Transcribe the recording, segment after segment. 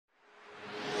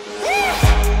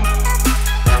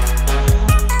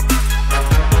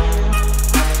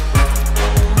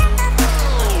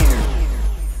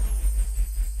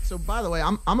By the way,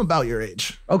 I'm about your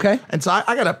age. Okay. And so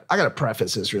I gotta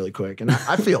preface this really quick, and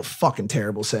I feel fucking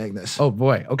terrible saying this. Oh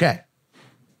boy. Okay.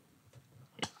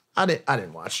 I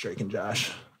didn't watch Drake and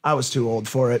Josh. I was too old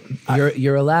for it.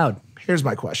 You're allowed. Here's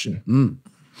my question.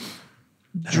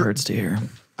 That hurts to hear.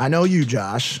 I know you,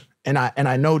 Josh, and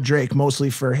I know Drake mostly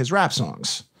for his rap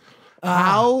songs.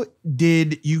 How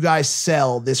did you guys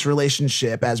sell this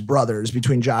relationship as brothers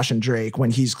between Josh and Drake when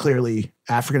he's clearly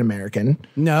African American?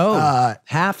 No,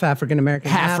 half African American,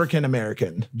 half African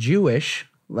American, Jewish,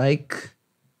 like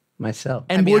myself.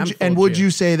 And would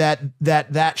you say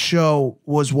that show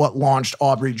was what launched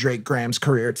Aubrey Drake Graham's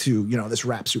career to this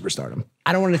rap superstardom?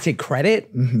 I don't want to take credit,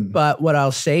 but what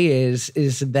I'll say is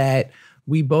that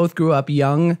we both grew up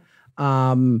young.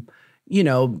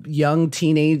 Young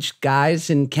teenage guys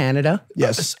in Canada.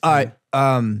 Yes. All right.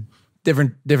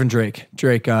 Different Drake.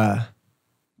 Drake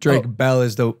Bell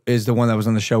is the one that was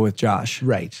on the show with Josh.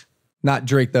 Right. Not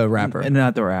Drake the rapper. And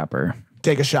not the rapper.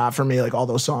 Take a shot for me, like all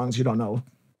those songs you don't know.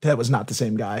 That was not the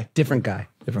same guy. Different guy.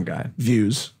 Different guy.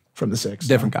 Views from the 6.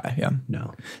 Different guy, yeah.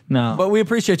 No. But we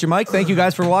appreciate you, Mike. Thank you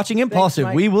guys for watching Impulsive.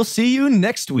 Mike. We will see you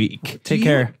next week. Take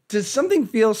care. Does something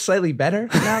feel slightly better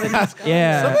now that it's gone?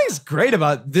 Yeah. Something's great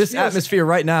about this atmosphere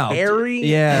right now. Airy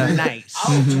Yeah. and nice.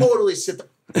 I'll totally sit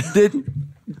there.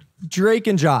 Drake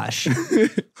and Josh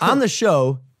on the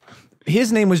show.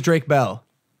 His name was Drake Bell.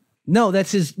 No,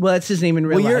 that's his name in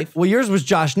real life. Yours was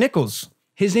Josh Nichols.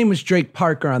 His name was Drake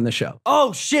Parker on the show.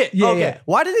 Oh shit! Yeah, okay. yeah.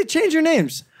 Why did they change your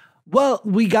names? Well,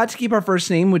 we got to keep our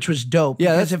first name, which was dope.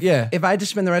 Yeah, because if I had to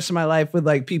spend the rest of my life with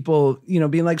like people,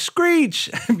 being like Screech,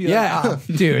 I'd be like,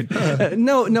 dude,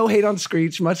 no hate on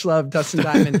Screech, much love, Dustin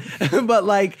Diamond,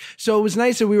 but so it was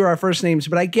nice that we were our first names.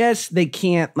 But I guess they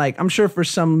can't I'm sure for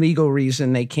some legal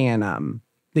reason they can't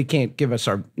give us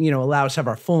our allow us to have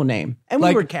our full name, and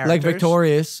we were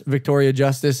characters Victoria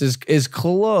Justice is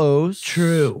close.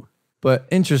 True. But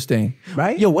interesting.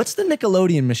 Right? Yo, what's the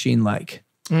Nickelodeon machine like?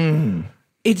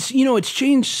 It's, it's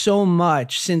changed so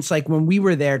much since when we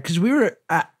were there. Cause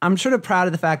I'm sort of proud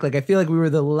of the fact, I feel like we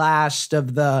were the last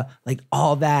of the,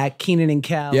 all that Keenan and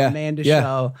Kel, Amanda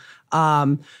show.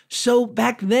 So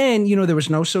back then, there was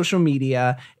no social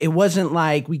media. It wasn't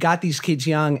like we got these kids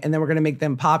young and then we're going to make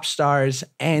them pop stars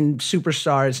and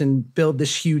superstars and build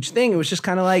this huge thing. It was just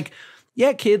kind of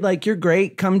yeah, kid, you're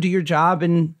great. Come do your job.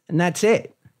 And that's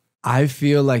it. I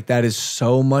feel like that is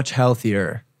so much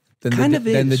healthier than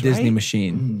the Disney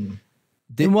machine.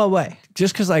 In what way?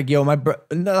 Just because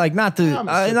not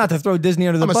to throw Disney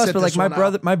under the bus,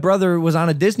 but my brother was on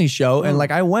a Disney show and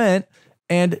I went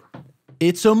and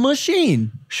it's a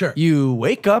machine. Sure. You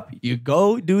wake up, you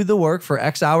go do the work for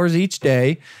X hours each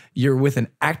day. You're with an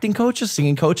acting coach, a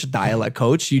singing coach, a dialect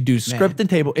coach. You do script and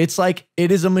table. It's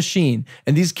it is a machine.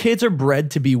 And these kids are bred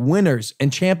to be winners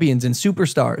and champions and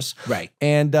superstars. Right.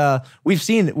 And we've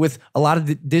seen with a lot of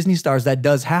the Disney stars that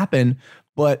does happen,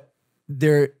 but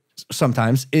there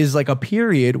sometimes is a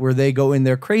period where they go in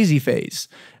their crazy phase.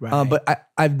 Right. But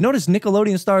I've noticed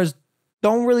Nickelodeon stars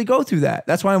don't really go through that.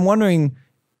 That's why I'm wondering,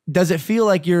 does it feel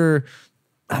like you're,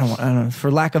 I don't know, for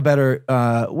lack of better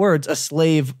words, a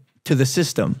slave to the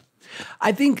system?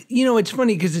 I think, it's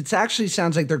funny because it actually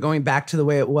sounds like they're going back to the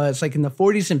way it was. In the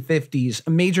 40s and 50s, a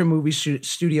major movie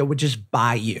studio would just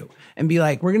buy you and be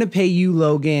like, we're going to pay you,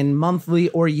 Logan, monthly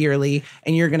or yearly,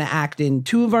 and you're going to act in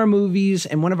 2 of our movies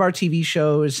and 1 of our TV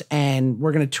shows, and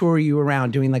we're going to tour you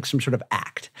around doing some sort of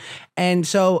act. And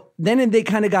so then they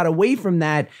kind of got away from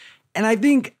that. And I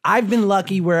think I've been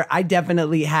lucky where I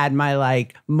definitely had my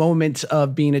moments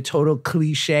of being a total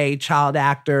cliche child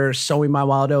actor, sowing my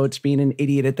wild oats, being an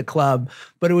idiot at the club.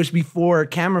 But it was before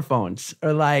camera phones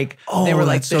or they were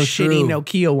the shitty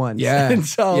Nokia ones. Yeah. And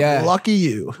so lucky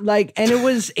you. And it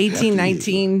was 18,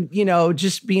 19,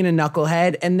 just being a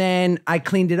knucklehead. And then I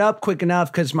cleaned it up quick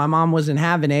enough because my mom wasn't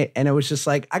having it. And it was just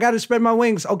I got to spread my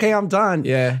wings. Okay, I'm done.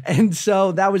 Yeah. And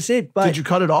so that was it. But did you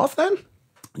cut it off then?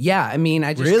 Yeah, I mean,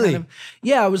 I just really,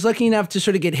 I was lucky enough to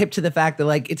sort of get hip to the fact that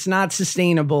it's not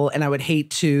sustainable, and I would hate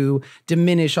to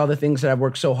diminish all the things that I've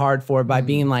worked so hard for by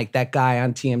being that guy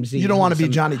on TMZ. You don't want to be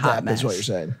Johnny Depp, is what you're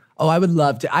saying. Oh, I would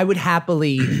love to. I would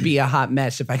happily be a hot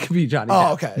mess if I could be Johnny Depp.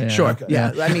 Oh, okay. Sure. Okay.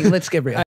 Yeah. I mean, let's get real.